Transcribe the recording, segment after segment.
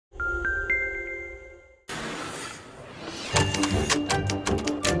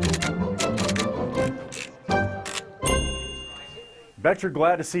Bet you're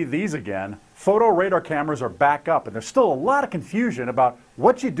glad to see these again. Photo radar cameras are back up, and there's still a lot of confusion about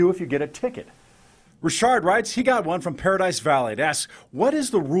what you do if you get a ticket. Richard writes he got one from Paradise Valley. It asks, what is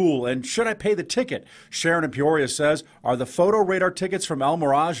the rule and should I pay the ticket? Sharon in Peoria says, are the photo radar tickets from El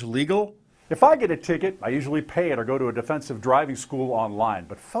Mirage legal? If I get a ticket, I usually pay it or go to a defensive driving school online.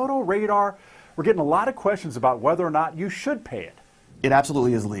 But photo radar, we're getting a lot of questions about whether or not you should pay it. It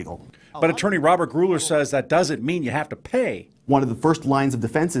absolutely is legal. But attorney Robert Gruler says that doesn't mean you have to pay. One of the first lines of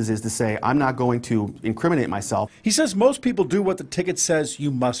defenses is to say, I'm not going to incriminate myself. He says most people do what the ticket says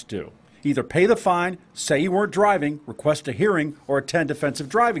you must do. Either pay the fine, say you weren't driving, request a hearing, or attend defensive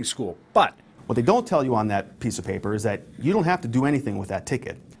driving school. But what they don't tell you on that piece of paper is that you don't have to do anything with that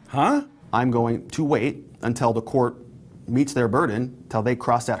ticket. Huh? I'm going to wait until the court meets their burden, until they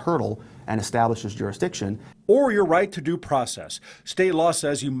cross that hurdle and establishes jurisdiction. Or your right to due process. State law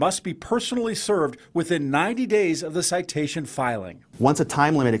says you must be personally served within 90 days of the citation filing. Once a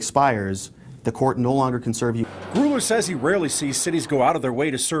time limit expires, the court no longer can serve you. Gruler says he rarely sees cities go out of their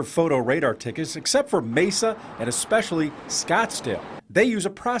way to serve photo radar tickets, except for Mesa and especially Scottsdale. They use a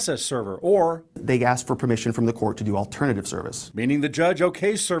process server, or they ask for permission from the court to do alternative service. Meaning the judge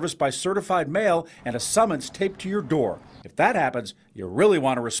okays service by certified mail and a summons taped to your door. If that happens, you really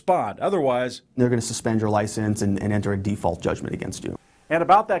want to respond. Otherwise, they're going to suspend your license and enter a default judgment against you. And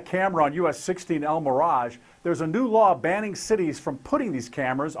about that camera on US 16 El Mirage, there's a new law banning cities from putting these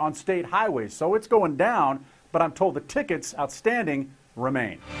cameras on state highways. So it's going down, but I'm told the tickets outstanding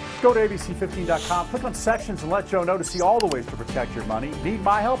remain. Go to abc15.com, click on sections and let Joe know to see all the ways to protect your money. Need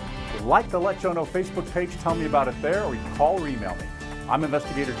my help? Like the Let Joe Know Facebook page, tell me about it there, or you can call or email me. I'm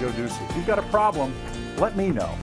Investigator Joe Ducey. If you've got a problem, let me know.